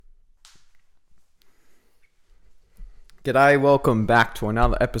G'day, welcome back to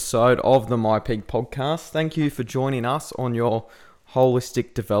another episode of the My Peak Podcast. Thank you for joining us on your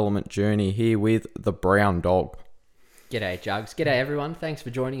holistic development journey here with the Brown Dog. G'day Jugs, g'day everyone. Thanks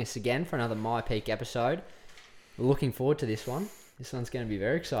for joining us again for another My Peak episode. We're looking forward to this one. This one's going to be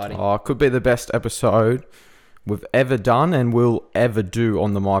very exciting. Oh, it could be the best episode we've ever done and will ever do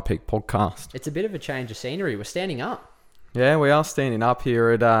on the My Peak Podcast. It's a bit of a change of scenery. We're standing up. Yeah, we are standing up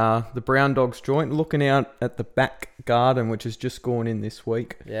here at the Brown Dog's joint, looking out at the back garden, which has just gone in this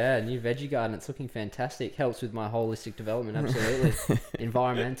week. Yeah, new veggie garden. It's looking fantastic. Helps with my holistic development, absolutely.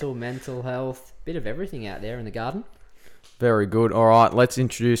 Environmental, mental health, bit of everything out there in the garden. Very good. All right, let's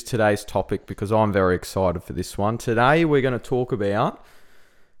introduce today's topic because I'm very excited for this one. Today we're going to talk about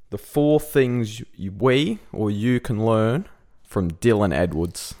the 4 things you can learn from Dylan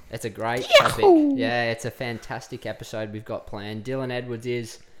Edwards. It's a great topic. Yeah, it's a fantastic episode we've got planned. Dylan Edwards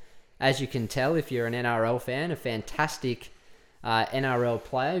is, as you can tell if you're an NRL fan, a fantastic NRL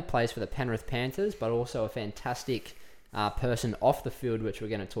player who plays for the Penrith Panthers, but also a fantastic person off the field, which we're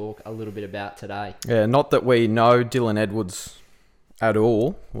going to talk a little bit about today. Yeah, not that we know Dylan Edwards at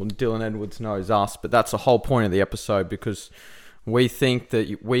all. Well, Dylan Edwards knows us, but that's the whole point of the episode because we think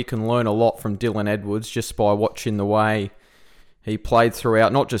that we can learn a lot from Dylan Edwards just by watching the way he played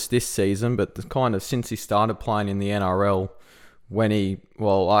throughout, not just this season, but the kind of since he started playing in the NRL.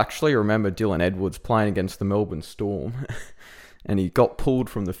 I actually remember Dylan Edwards playing against the Melbourne Storm and he got pulled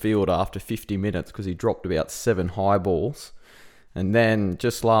from the field after 50 minutes because he dropped about 7 high balls. And then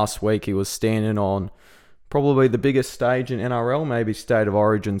just last week he was standing on probably the biggest stage in NRL, maybe State of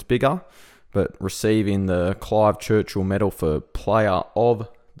Origin's bigger, but receiving the Clive Churchill Medal for Player of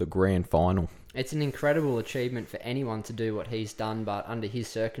the Grand Final. It's an incredible achievement for anyone to do what he's done, but under his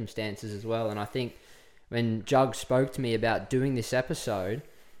circumstances as well. And I think when Jug spoke to me about doing this episode,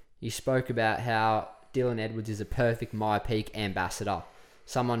 he spoke about how Dylan Edwards is a perfect My Peak ambassador.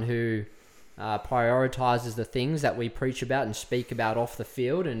 Someone who prioritises the things that we preach about and speak about off the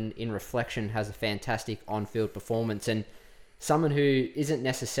field, and in reflection has a fantastic on-field performance. And someone who isn't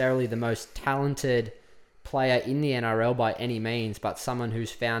necessarily the most talented player in the NRL by any means, but someone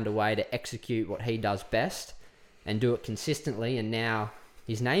who's found a way to execute what he does best and do it consistently, and now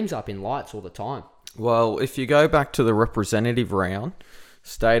his name's up in lights all the time. Well, if you go back to the representative round,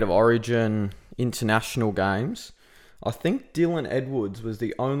 State of Origin, international games, I think Dylan Edwards was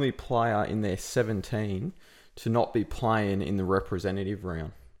the only player in their 17 to not be playing in the representative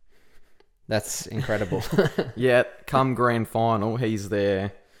round. That's incredible. Yeah, come grand final, he's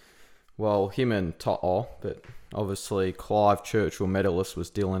there. Well, him and To'o, but obviously Clive Churchill medalist was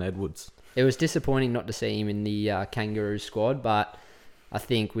Dylan Edwards. It was disappointing not to see him in the Kangaroo squad, but I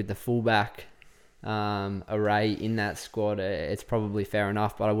think with the fullback array in that squad, it's probably fair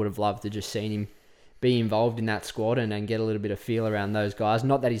enough, but I would have loved to just seen him be involved in that squad and get a little bit of feel around those guys.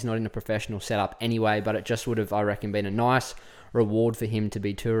 Not that he's not in a professional setup anyway, but it just would have, I reckon, been a nice reward for him to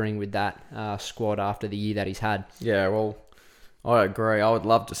be touring with that squad after the year that he's had. Yeah, well, I agree. I would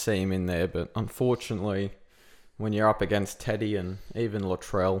love to see him in there, but unfortunately, when you're up against Teddy and even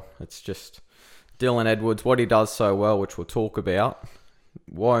Latrell, it's just Dylan Edwards, what he does so well, which we'll talk about,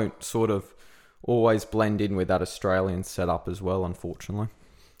 won't sort of always blend in with that Australian setup as well, unfortunately.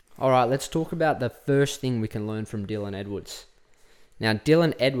 All right, let's talk about the first thing we can learn from Dylan Edwards. Now,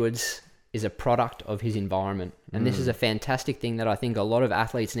 Dylan Edwards is a product of his environment. And this is a fantastic thing that I think a lot of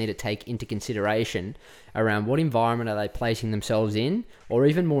athletes need to take into consideration around what environment are they placing themselves in, or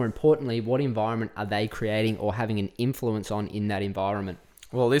even more importantly, what environment are they creating or having an influence on in that environment.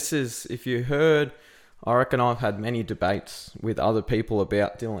 Well, this is, if you heard, I reckon I've had many debates with other people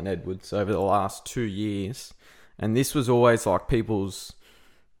about Dylan Edwards over the last 2 years. And this was always like people's,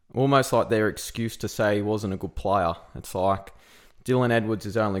 almost like their excuse to say he wasn't a good player. It's like, Dylan Edwards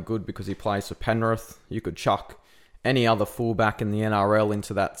is only good because he plays for Penrith. You could chuck any other fullback in the NRL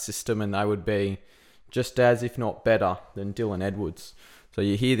into that system and they would be just as, if not better, than Dylan Edwards. So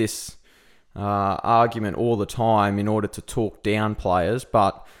you hear this argument all the time in order to talk down players,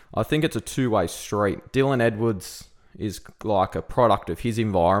 but I think it's a two-way street. Dylan Edwards is like a product of his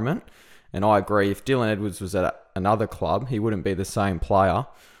environment, and I agree, if Dylan Edwards was at another club, he wouldn't be the same player,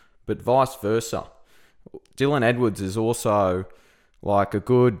 but vice versa. Dylan Edwards is also like a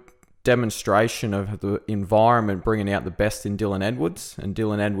good demonstration of the environment bringing out the best in Dylan Edwards, and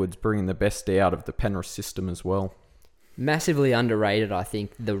Dylan Edwards bringing the best out of the Penrith system as well. Massively underrated, I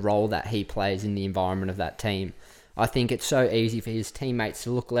think, the role that he plays in the environment of that team. I think it's so easy for his teammates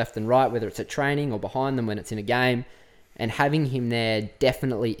to look left and right, whether it's at training or behind them when it's in a game, and having him there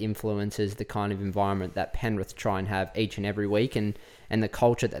definitely influences the kind of environment that Penrith try and have each and every week, and the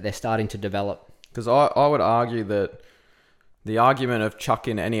culture that they're starting to develop. Because I would argue that the argument of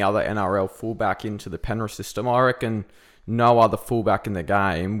chucking any other NRL fullback into the Penrith system, I reckon no other fullback in the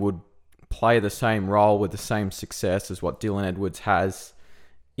game would play the same role with the same success as what Dylan Edwards has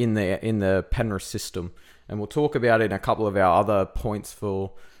in the Penrith system. And we'll talk about it in a couple of our other points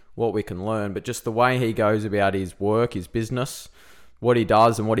for what we can learn. But just the way he goes about his work, his business, what he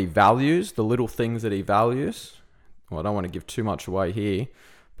does and what he values, the little things that he values. Well, I don't want to give too much away here,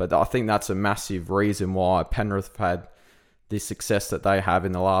 but I think that's a massive reason why Penrith have had the success that they have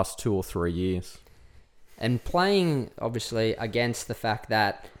in the last 2 or 3 years. And playing, obviously, against the fact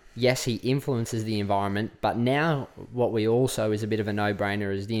that, yes, he influences the environment, but now what we also is a bit of a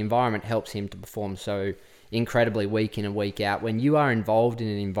no-brainer is the environment helps him to perform so incredibly week in and week out. When you are involved in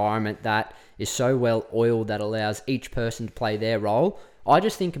an environment that is so well oiled that allows each person to play their role, I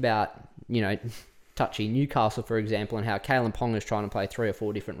just think about, touching Newcastle, for example, and how Kalen Ponga is trying to play 3 or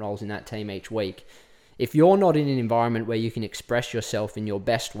 4 different roles in that team each week. If you're not in an environment where you can express yourself in your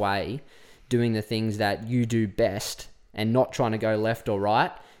best way, doing the things that you do best and not trying to go left or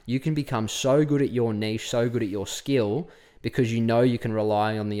right, you can become so good at your niche, so good at your skill, because you know you can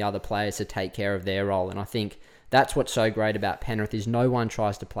rely on the other players to take care of their role. And I think that's what's so great about Penrith is no one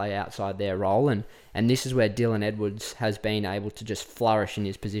tries to play outside their role. And this is where Dylan Edwards has been able to just flourish in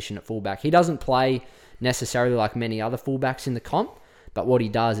his position at fullback. He doesn't play necessarily like many other fullbacks in the comp, but what he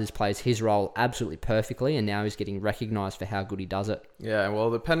does is plays his role absolutely perfectly, and now he's getting recognised for how good he does it. Yeah, well,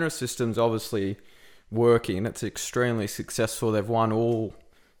 the Penrith system's obviously working. It's extremely successful. They've won all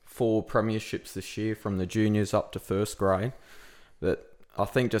 4 premierships this year from the juniors up to first grade. But I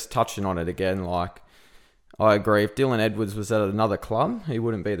think just touching on it again, I agree. If Dylan Edwards was at another club, he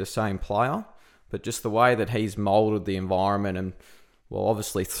wouldn't be the same player. But just the way that he's moulded the environment and, well,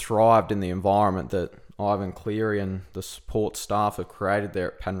 obviously thrived in the environment that Ivan Cleary and the support staff have created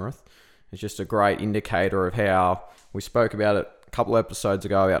there at Penrith is just a great indicator of how we spoke about it a couple of episodes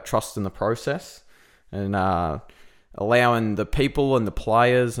ago about trust in the process and allowing the people and the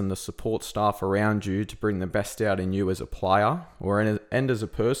players and the support staff around you to bring the best out in you as a player and as a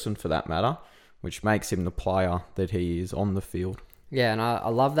person for that matter, which makes him the player that he is on the field. Yeah, and I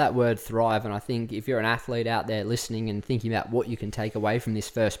love that word thrive, and I think if you're an athlete out there listening and thinking about what you can take away from this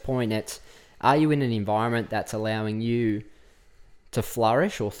first point, it's, are you in an environment that's allowing you to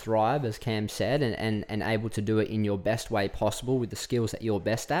flourish or thrive, as Cam said, and able to do it in your best way possible with the skills that you're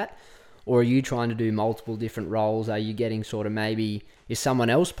best at? Or are you trying to do multiple different roles? Are you getting sort of maybe, is someone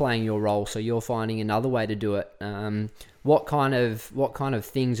else playing your role so you're finding another way to do it? What kind of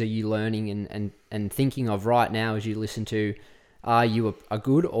things are you learning and thinking of right now as you listen to, are you a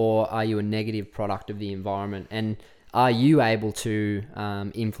good or are you a negative product of the environment? And are you able to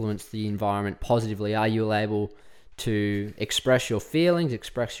influence the environment positively? Are you able to express your feelings,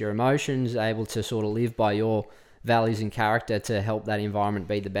 express your emotions, able to sort of live by your values and character to help that environment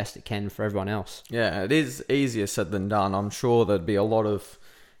be the best it can for everyone else? Yeah, it is easier said than done. I'm sure there'd be a lot of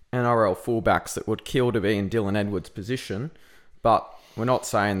NRL fullbacks that would kill to be in Dylan Edwards' position, but we're not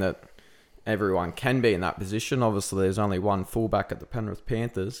saying that everyone can be in that position. Obviously, there's only one fullback at the Penrith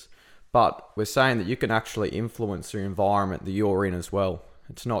Panthers, but we're saying that you can actually influence your environment that you're in as well.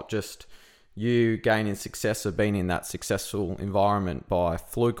 It's not just you gaining success or being in that successful environment by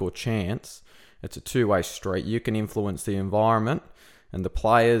fluke or chance. It's a two-way street. You can influence the environment and the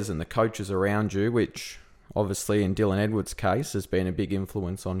players and the coaches around you, which obviously in Dylan Edwards' case has been a big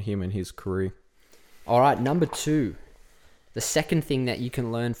influence on him and his career. All right, number 2. The second thing that you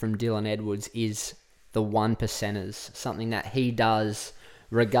can learn from Dylan Edwards is the 1%ers, something that he does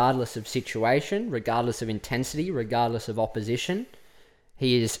regardless of situation, regardless of intensity, regardless of opposition.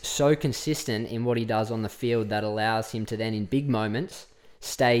 He is so consistent in what he does on the field that allows him to then, in big moments,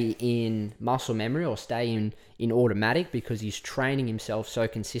 stay in muscle memory or stay in automatic because he's training himself so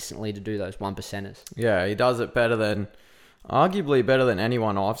consistently to do those 1%ers. Yeah, he does it arguably better than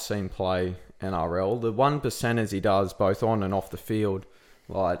anyone I've seen play NRL. The 1%ers he does both on and off the field,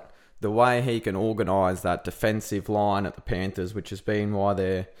 like the way he can organise that defensive line at the Panthers, which has been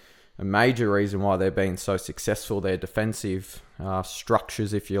a major reason why they've been so successful, their defensive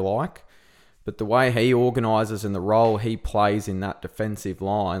structures, if you like. But the way he organises and the role he plays in that defensive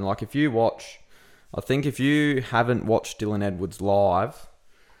line, like if you haven't watched Dylan Edwards live,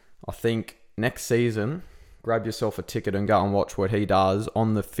 I think next season, grab yourself a ticket and go and watch what he does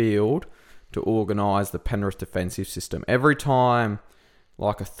on the field to organise the Penrith defensive system. Every time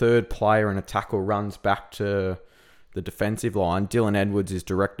like a third player in a tackle runs back to the defensive line, Dylan Edwards is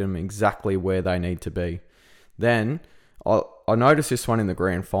directing them exactly where they need to be. Then I noticed this one in the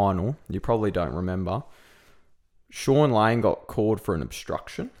grand final. You probably don't remember. Sean Lane got called for an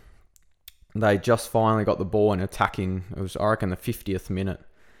obstruction. they just finally got the ball and attacking. It was, I reckon, the 50th minute.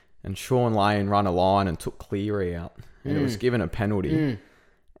 And Sean Lane run a line and took Cleary out. And it was given a penalty.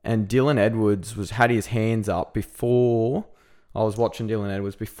 And Dylan Edwards had his hands up before... I was watching Dylan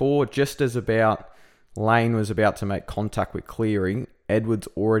Edwards before, just as about Lane was about to make contact with Cleary, Edwards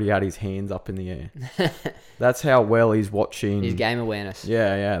already had his hands up in the air. That's how well he's watching. His game awareness.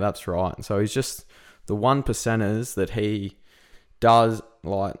 Yeah, that's right. So he's just the 1%ers that he does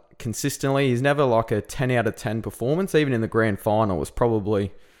like consistently. He's never like a 10 out of 10 performance. Even in the grand final was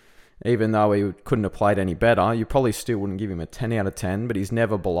probably, even though he couldn't have played any better, you probably still wouldn't give him a 10 out of 10, but he's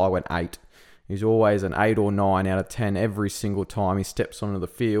never below an 8. He's always an 8 or 9 out of 10 every single time he steps onto the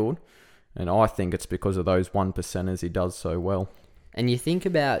field. And I think it's because of those 1%ers he does so well. And you think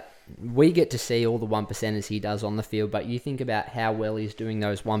about, we get to see all the 1%ers he does on the field, but you think about how well he's doing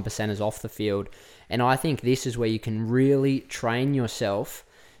those 1%ers off the field. And I think this is where you can really train yourself.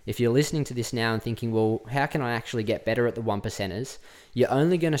 If you're listening to this now and thinking, well, how can I actually get better at the 1%ers? You're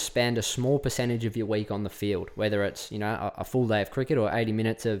only going to spend a small percentage of your week on the field, whether it's, a full day of cricket or 80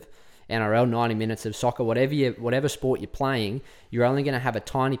 minutes of NRL, 90 minutes of soccer, whatever sport you're playing, you're only going to have a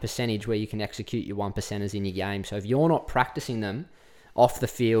tiny percentage where you can execute your 1%ers in your game. So if you're not practicing them off the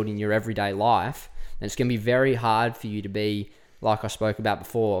field in your everyday life, then it's going to be very hard for you to be, like I spoke about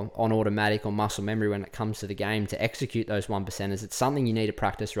before, on automatic or muscle memory when it comes to the game to execute those 1%ers. It's something you need to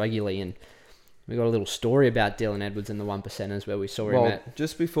practice regularly. And we got a little story about Dylan Edwards and the 1%ers where we saw him at...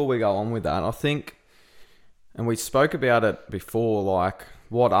 Just before we go on with that, I think, and we spoke about it before, like,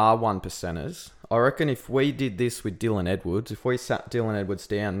 what are 1%ers? I reckon if we did this with Dylan Edwards, if we sat Dylan Edwards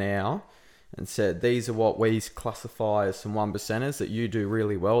down now and said, these are what we classify as some 1%ers that you do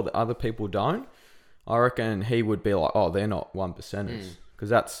really well that other people don't, I reckon he would be like, oh, they're not 1%ers.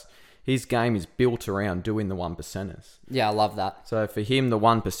 Because his game is built around doing the 1%ers. Yeah, I love that. So for him, the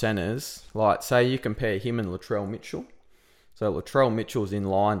 1%ers, like say you compare him and Latrell Mitchell. So Latrell Mitchell's in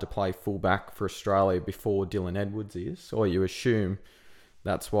line to play fullback for Australia before Dylan Edwards is, or you assume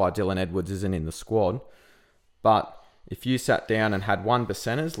that's why Dylan Edwards isn't in the squad. But if you sat down and had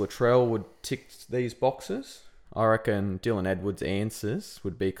 1%ers, Latrell would tick these boxes. I reckon Dylan Edwards' answers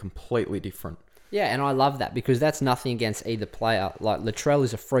would be completely different. Yeah, and I love that because that's nothing against either player. Like, Latrell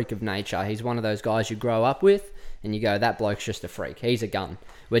is a freak of nature. He's one of those guys you grow up with and you go, that bloke's just a freak. He's a gun.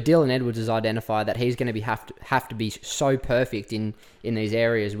 Where Dylan Edwards has identified that he's going to have to be so perfect in these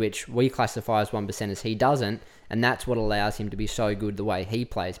areas which we classify as 1%ers. He doesn't, and that's what allows him to be so good the way he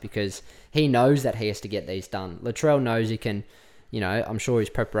plays because he knows that he has to get these done. Latrell knows he can, I'm sure his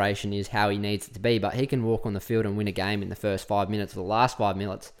preparation is how he needs it to be, but he can walk on the field and win a game in the first 5 minutes or the last 5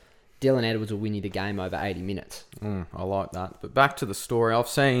 minutes. Dylan Edwards will win you the game over 80 minutes. I like that. But back to the story.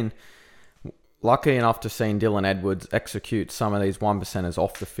 Lucky enough to seen Dylan Edwards execute some of these 1%ers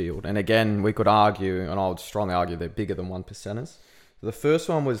off the field. And again, we could argue, and I would strongly argue they're bigger than 1%ers. The first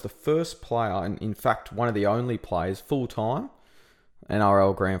one was the first player, and in fact, one of the only players full-time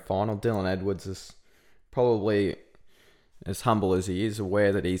NRL Grand Final. Dylan Edwards is probably, as humble as he is,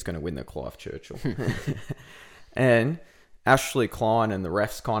 aware that he's going to win the Clive Churchill. And Ashley Klein and the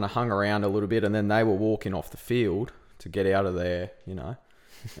refs kind of hung around a little bit, and then they were walking off the field to get out of there,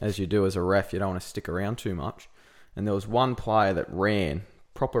 as you do as a ref, you don't want to stick around too much. And there was one player that ran,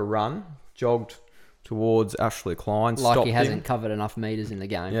 proper run, jogged towards Ashley Klein. Like he hasn't covered enough metres in the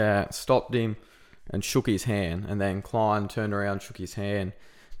game. Yeah, stopped him and shook his hand. And then Klein turned around, shook his hand.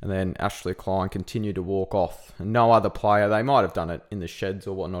 And then Ashley Klein continued to walk off. And no other player, they might have done it in the sheds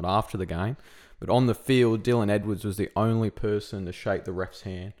or whatnot after the game. But on the field, Dylan Edwards was the only person to shake the ref's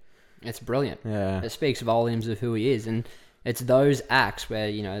hand. It's brilliant. Yeah. It speaks volumes of who he is. And it's those acts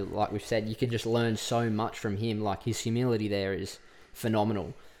where, like we've said, you can just learn so much from him. Like, his humility there is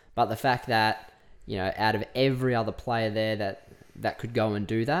phenomenal. But the fact that, out of every other player there that could go and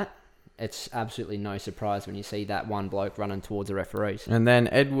do that, it's absolutely no surprise when you see that one bloke running towards the referees. And then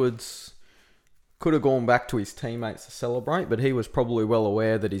Edwards could have gone back to his teammates to celebrate, but he was probably well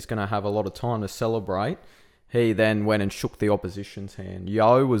aware that he's going to have a lot of time to celebrate. He then went and shook the opposition's hand.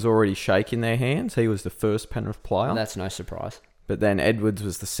 Yo was already shaking their hands. He was the first Penrith player. That's no surprise. But then Edwards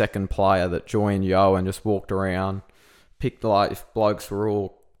was the second player that joined Yo and just walked around, picked, like, if blokes were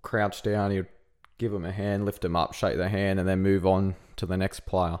all crouched down, he'd give them a hand, lift them up, shake their hand, and then move on to the next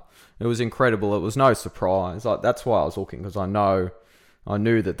player. It was incredible. It was no surprise. Like, that's why I was looking, because I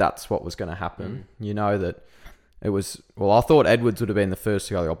knew that that's what was going to happen. That it was... Well, I thought Edwards would have been the first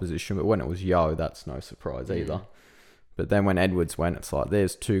to go to the opposition, but when it was Yo, that's no surprise either. But then when Edwards went, it's like,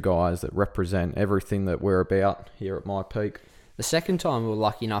 there's two guys that represent everything that we're about here at My Peak. The second time we were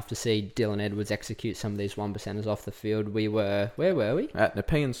lucky enough to see Dylan Edwards execute some of these 1%ers off the field, where were we? At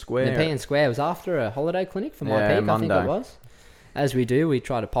Nepean Square. Nepean Square. It was after a holiday clinic for my peak, Monday. I think it was. As we do, we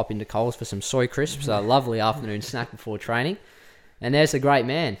try to pop into Coles for some soy crisps, a lovely afternoon snack before training. And there's the great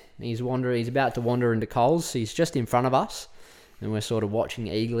man. He's about to wander into Coles. He's just in front of us, and we're sort of watching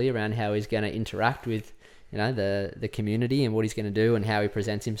eagerly around how he's going to interact with, the community and what he's going to do and how he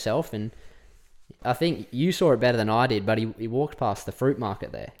presents himself. And I think you saw it better than I did, but he walked past the fruit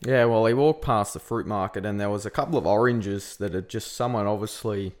market there. Yeah, well, he walked past the fruit market, and there was a couple of oranges that had just someone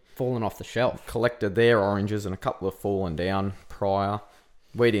obviously fallen off the shelf. Collected their oranges, and a couple have fallen down prior.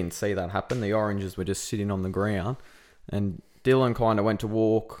 We didn't see that happen. The oranges were just sitting on the ground, and Dylan kind of went to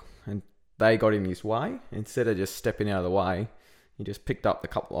walk, and they got in his way. Instead of just stepping out of the way, he just picked up the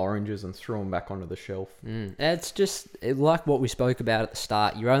couple of oranges and threw them back onto the shelf. It's just like what we spoke about at the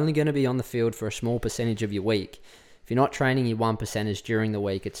start. You're only going to be on the field for a small percentage of your week. If you're not training your 1%ers during the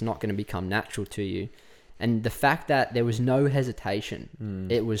week, it's not going to become natural to you. And the fact that there was no hesitation,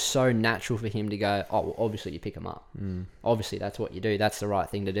 it was so natural for him to go, oh, well, obviously you pick them up. Obviously that's what you do. That's the right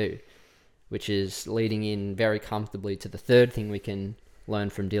thing to do, which is leading in very comfortably to the third thing we can learn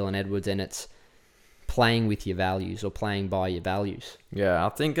from Dylan Edwards, and it's playing with your values or playing by your values. Yeah, I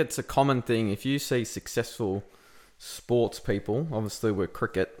think it's a common thing. If you see successful sports people, obviously we're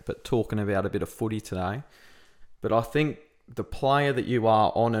cricket, but talking about a bit of footy today, but I think the player that you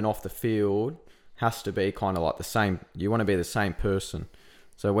are on and off the field has to be kind of like the same. You want to be the same person.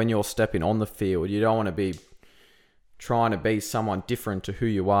 So when you're stepping on the field, you don't want to be trying to be someone different to who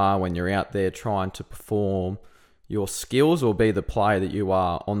you are when you're out there trying to perform. Your skills will be the player that you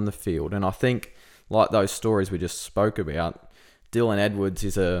are on the field. And I think, like those stories we just spoke about, Dylan Edwards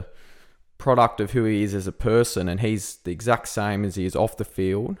is a product of who he is as a person, and he's the exact same as he is off the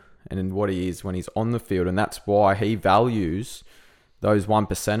field and in what he is when he's on the field. And that's why he values those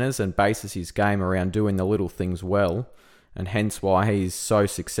 1%ers and bases his game around doing the little things well, and hence why he's so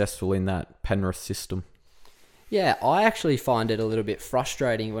successful in that Penrith system. Yeah, I actually find it a little bit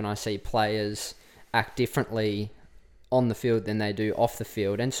frustrating when I see players act differently on the field than they do off the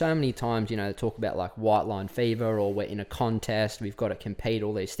field. And so many times, they talk about like white line fever, or we're in a contest, we've got to compete,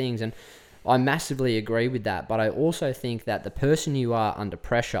 all these things. And I massively agree with that. But I also think that the person you are under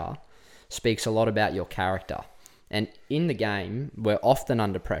pressure speaks a lot about your character. And in the game, we're often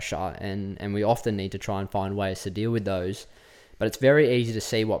under pressure, and we often need to try and find ways to deal with those. But it's very easy to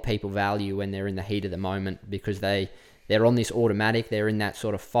see what people value when they're in the heat of the moment, because they're on this automatic, they're in that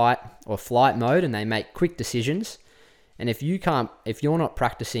sort of fight or flight mode, and they make quick decisions. And if you're not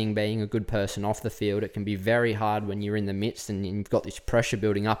practicing being a good person off the field, it can be very hard when you're in the midst and you've got this pressure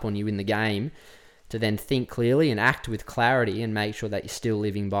building up on you in the game to then think clearly and act with clarity and make sure that you're still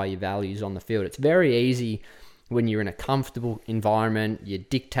living by your values on the field. It's very easy when you're in a comfortable environment, you're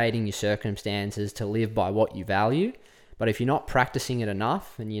dictating your circumstances to live by what you value. But if you're not practicing it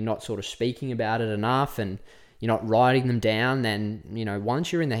enough, and you're not sort of speaking about it enough, and you're not writing them down, then,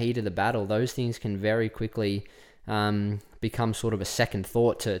 once you're in the heat of the battle, those things can very quickly become sort of a second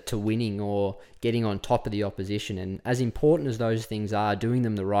thought to winning or getting on top of the opposition. And as important as those things are, doing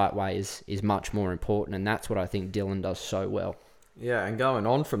them the right way is much more important. And that's what I think Dylan does so well. Yeah, and going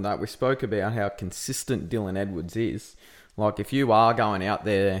on from that, we spoke about how consistent Dylan Edwards is. Like, if you are going out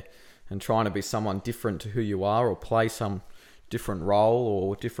there and trying to be someone different to who you are, or play some different role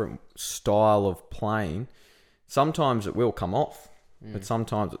or different style of playing, sometimes it will come off, but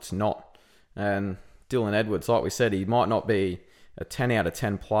sometimes it's not. And Dylan Edwards, like we said, he might not be a 10 out of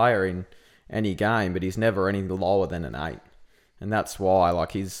 10 player in any game, but he's never any lower than an 8. And that's why,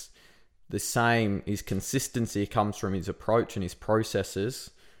 like, his consistency comes from his approach and his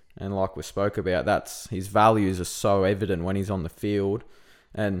processes. And like we spoke about, his values are so evident when he's on the field.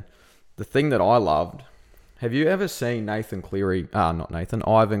 And the thing that I loved, have you ever seen Ivan Cleary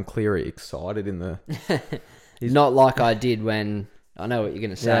excited in the... Not like I did when... I know what you're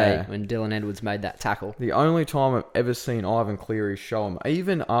going to say, Yeah. when Dylan Edwards made that tackle. The only time I've ever seen Ivan Cleary show him,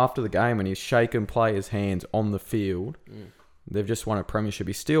 even after the game when he's shaking players' hands on the field, they've just won a premiership,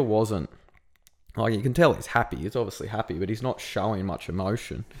 he still wasn't... Like, you can tell he's happy. He's obviously happy, but he's not showing much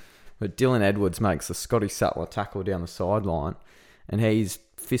emotion. But Dylan Edwards makes the Scotty Sattler tackle down the sideline, and he's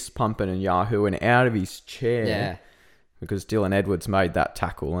fist pumping and yahooing out of his chair because Dylan Edwards made that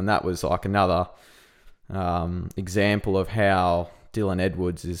tackle. And that was like another example of how Dylan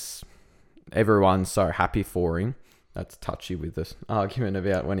Edwards is... Everyone's so happy for him. That's touchy with this argument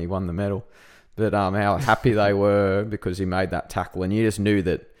about when he won the medal. But how happy they were because he made that tackle. And you just knew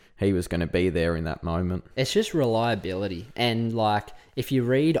that he was going to be there in that moment. It's just reliability. And like, if you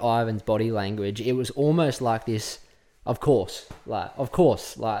read Ivan's body language, it was almost like this Of course, of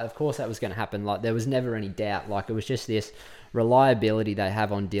course that was going to happen. Like, there was never any doubt. Like, it was just this reliability they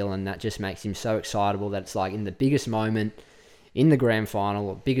have on Dylan that just makes him so excitable that it's like in the biggest moment in the grand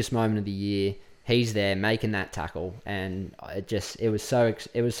final, biggest moment of the year, he's there making that tackle, and it was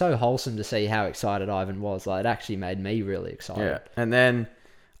so wholesome to see how excited Ivan was. Like, it actually made me really excited. Yeah, and then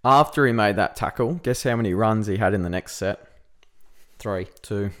after he made that tackle, guess how many runs he had in the next set? 3.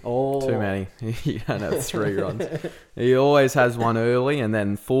 2. Oh. Too many. He don't have 3 runs. He always has one early, and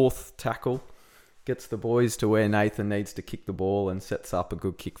then fourth tackle gets the boys to where Nathan needs to kick the ball and sets up a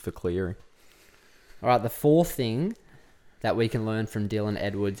good kick for Cleary. All right, the fourth thing that we can learn from Dylan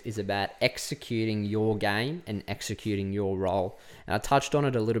Edwards is about executing your game and executing your role. And I touched on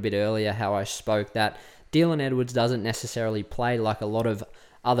it a little bit earlier, how I spoke that Dylan Edwards doesn't necessarily play like a lot of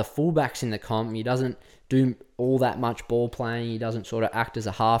other fullbacks in the comp. He doesn't do all that much ball playing. He doesn't sort of act as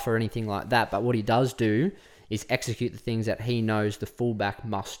a half or anything like that. But what he does do is execute the things that he knows the fullback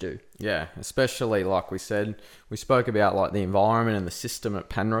must do. Yeah, especially like we said, we spoke about like the environment and the system at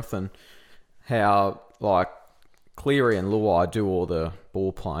Penrith and how like Cleary and Luai do all the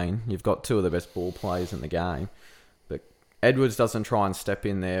ball playing. You've got 2 of the best ball players in the game. But Edwards doesn't try and step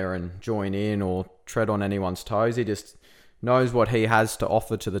in there and join in or tread on anyone's toes. He just knows what he has to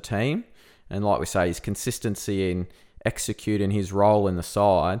offer to the team. And like we say, his consistency in executing his role in the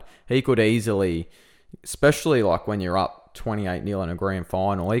side, he could easily, especially like when you're up 28-0 in a grand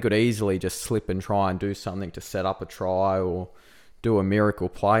final, he could easily just slip and try and do something to set up a try or do a miracle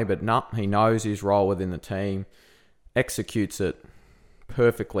play. But no, he knows his role within the team, executes it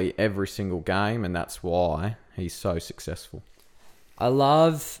perfectly every single game, and that's why he's so successful. I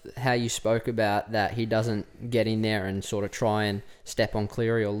love how you spoke about that he doesn't get in there and sort of try and step on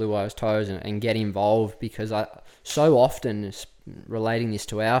Cleary or Luai's toes and get involved, because so often, relating this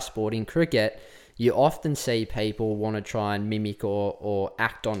to our sport in cricket, you often see people want to try and mimic or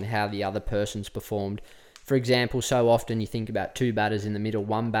act on how the other person's performed. For example, so often you think about 2 batters in the middle,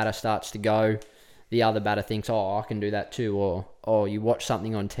 one batter starts to go, the other batter thinks, oh, I can do that too, or you watch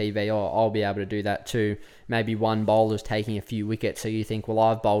something on TV, oh, I'll be able to do that too. Maybe one bowler's taking a few wickets, so you think, well,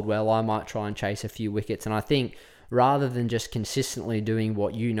 I've bowled well, I might try and chase a few wickets. And I think rather than just consistently doing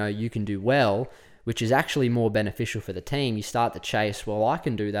what you know you can do well, which is actually more beneficial for the team, you start to chase, well, I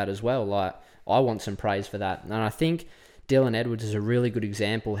can do that as well. Like, I want some praise for that. And I think Dylan Edwards is a really good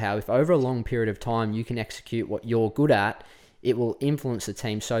example how if over a long period of time you can execute what you're good at, it will influence the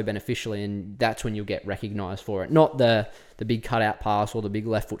team so beneficially, and that's when you'll get recognised for it. Not the big cutout pass or the big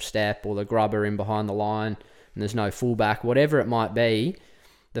left foot step or the grubber in behind the line and there's no fullback, whatever it might be.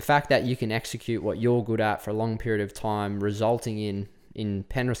 The fact that you can execute what you're good at for a long period of time, resulting in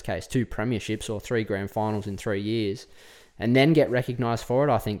Penrith's case, 2 premierships or 3 grand finals in 3 years, and then get recognised for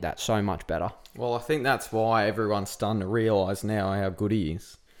it, I think that's so much better. Well, I think that's why everyone's starting to realise now how good he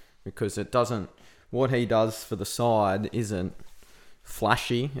is, because it doesn't... What he does for the side isn't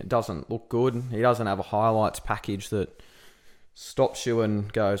flashy. It doesn't look good. He doesn't have a highlights package that stops you and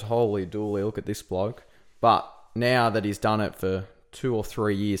goes, holy dooly, look at this bloke. But now that he's done it for 2 or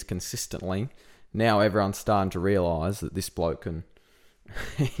 3 years consistently, now everyone's starting to realise that this bloke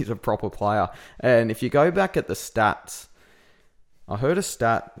he's a proper player. And if you go back at the stats, I heard a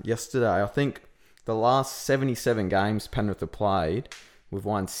stat yesterday. I think the last 77 games Penrith have played, we've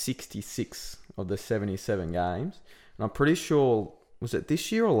won 66 of the 77 games. And I'm pretty sure, was it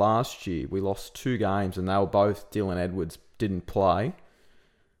this year or last year, we lost 2 games and they were both Dylan Edwards didn't play.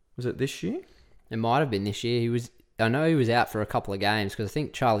 Was it this year? It might have been this year. I know he was out for a couple of games because I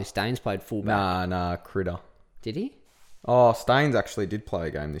think Charlie Staines played fullback. Nah, Critter. Did he? Oh, Staines actually did play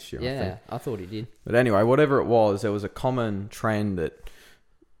a game this year, yeah, I think. I thought he did. But anyway, whatever it was, there was a common trend that,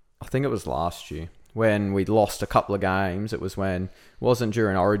 I think it was last year, when we'd lost a couple of games. It wasn't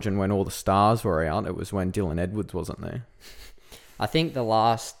during Origin when all the stars were out. It was when Dylan Edwards wasn't there. I think the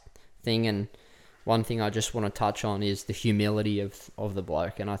last thing, and one thing I just want to touch on, is the humility of the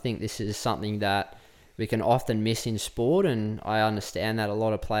bloke. And I think this is something that we can often miss in sport. And I understand that a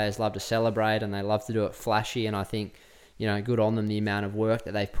lot of players love to celebrate and they love to do it flashy. And I think, good on them, the amount of work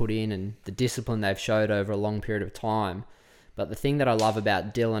that they've put in and the discipline they've showed over a long period of time. But the thing that I love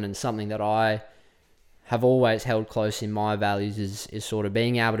about Dylan, and something that I have always held close in my values, is sort of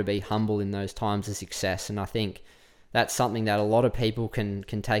being able to be humble in those times of success. And I think that's something that a lot of people can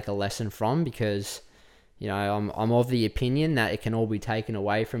take a lesson from, because I'm of the opinion that it can all be taken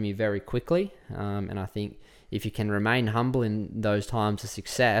away from you very quickly. And I think if you can remain humble in those times of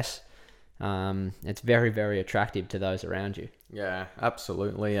success, it's very, very attractive to those around you. Yeah,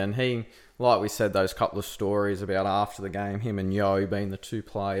 absolutely. And he, like we said, those couple of stories about after the game, him and Yo being the 2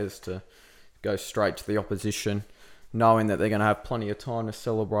 players to go straight to the opposition. knowing that they're going to have plenty of time to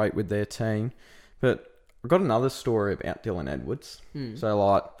celebrate with their team. But I've got another story about Dylan Edwards. So,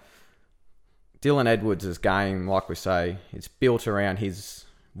 like, Dylan Edwards' game, like we say, it's built around his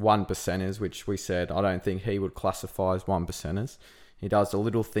 1%ers, which we said I don't think he would classify as 1%ers. He does the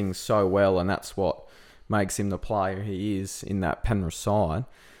little things so well, and that's what makes him the player he is in that Penrith side.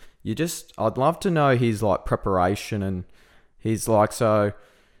 I'd love to know his, like, preparation, and his, like, so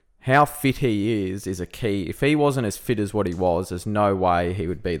how fit he is a key. If he wasn't as fit as what he was, there's no way he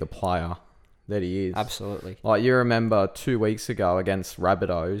would be the player that he is. Absolutely. Like, you remember 2 weeks ago against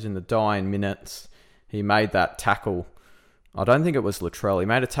Rabbitohs, in the dying minutes, he made that tackle. I don't think it was Latrell. He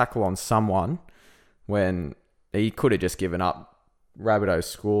made a tackle on someone when he could have just given up. Rabbitohs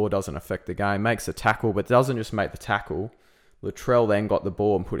score, doesn't affect the game, makes a tackle, but doesn't just make the tackle. Latrell then got the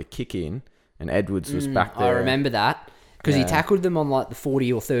ball and put a kick in, and Edwards was back there. I remember that. Because he tackled them on like the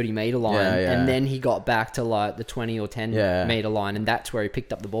 40 or 30 metre line, and then he got back to like the 20 or 10 metre line, and that's where he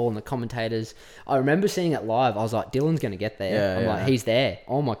picked up the ball. And the commentators, I remember seeing it live, I was like, Dylan's going to get there. I'm like, he's there.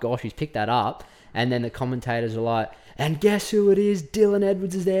 Oh my gosh, he's picked that up. And then the commentators are like, and guess who it is? Dylan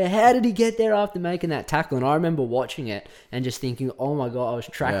Edwards is there. How did he get there after making that tackle? And I remember watching it and just thinking, oh my God, I was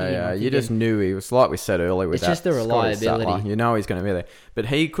tracking him. Yeah, you just knew he was, like we said earlier, with it's just the reliability. You know he's going to be there. But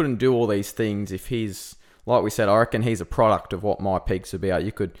he couldn't do all these things if he's, like we said, I reckon he's a product of what My Peak's about.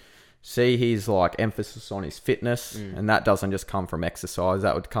 You could see his, like, emphasis on his fitness, and that doesn't just come from exercise.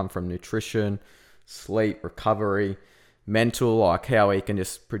 That would come from nutrition, sleep, recovery, mental, like how he can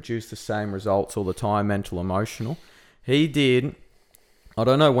just produce the same results all the time, mental, emotional. He did, I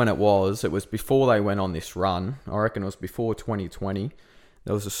don't know when it was before they went on this run. I reckon it was before 2020.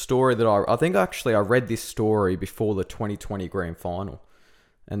 There was a story that I think actually I read this story before the 2020 grand final.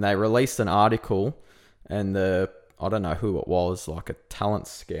 And they released an article, and I don't know who it was, like a talent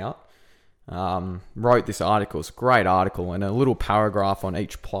scout, wrote this article. It's a great article, and a little paragraph on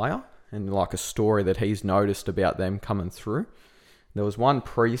each player, and like a story that he's noticed about them coming through. There was one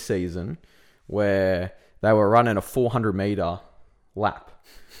pre-season where they were running a 400-metre lap.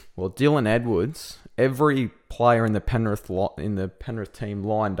 Well, Dylan Edwards, every player in the Penrith team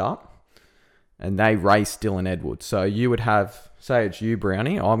lined up, and they raced Dylan Edwards. So you would have, say it's you,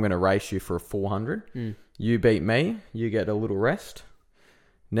 Brownie, I'm going to race you for a 400. You beat me, you get a little rest.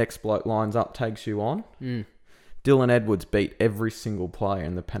 Next bloke lines up, takes you on. Dylan Edwards beat every single player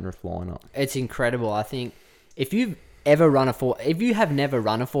in the Penrith lineup. It's incredible. I think if you have never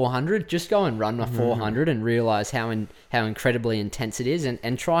run a 400, just go and run a 400 and realize how incredibly intense it is,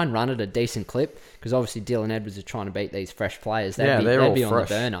 and try and run at a decent clip, because obviously Dylan Edwards is trying to beat these fresh players. They'd be on the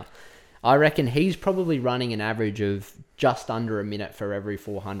burner. I reckon he's probably running an average of just under a minute for every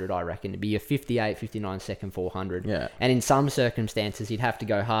 400, I reckon. To be a 58, 59 second 400. Yeah. And in some circumstances, he'd have to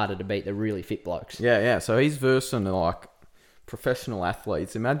go harder to beat the really fit blokes. Yeah. So he's versing like professional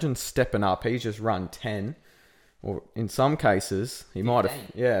athletes. Imagine stepping up. He's just run 10. Or in some cases, he 15. Might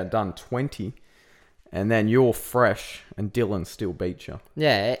have done 20. And then you're fresh and Dylan still beat you.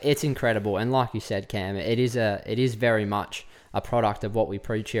 Yeah, it's incredible. And like you said, Cam, it is very much a product of what we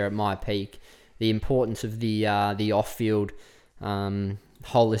preach here at My Peak. The importance of the off-field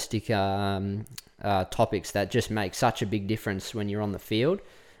holistic topics that just make such a big difference when you're on the field.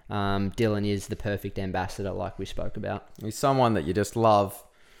 Dylan is the perfect ambassador, like we spoke about. He's someone that you just love.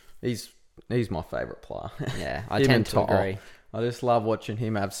 He's my favourite player. Yeah, I tend to agree. I just love watching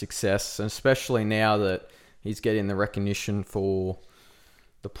him have success, and especially now that he's getting the recognition for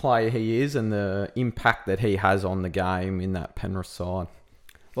the player he is and the impact that he has on the game in that Penrith side.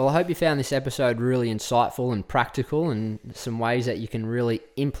 Well, I hope you found this episode really insightful and practical, and some ways that you can really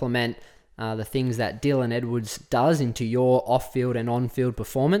implement the things that Dylan Edwards does into your off-field and on-field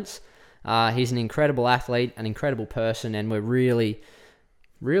performance. He's an incredible athlete, an incredible person, and we're really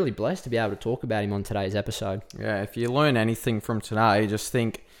blessed to be able to talk about him on today's episode. Yeah, if you learn anything from today, just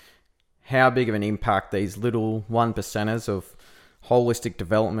think how big of an impact these little 1%ers of holistic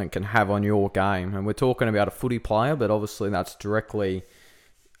development can have on your game. And we're talking about a footy player, but obviously that's directly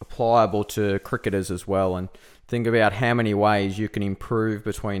applicable to cricketers as well. And think about how many ways you can improve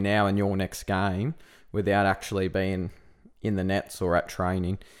between now and your next game without actually being in the nets or at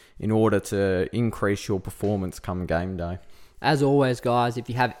training, in order to increase your performance come game day. As always, guys, if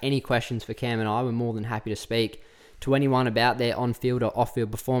you have any questions for Cam and I, we're more than happy to speak to anyone about their on-field or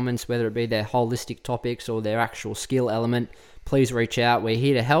off-field performance, whether it be their holistic topics or their actual skill element. Please reach out. We're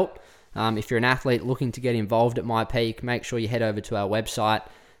here to help. If you're an athlete looking to get involved at My Peak, make sure you head over to our website,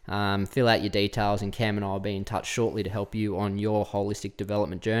 fill out your details, and Cam and I will be in touch shortly to help you on your holistic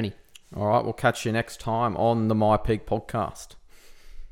development journey. All right, we'll catch you next time on the My Peak podcast.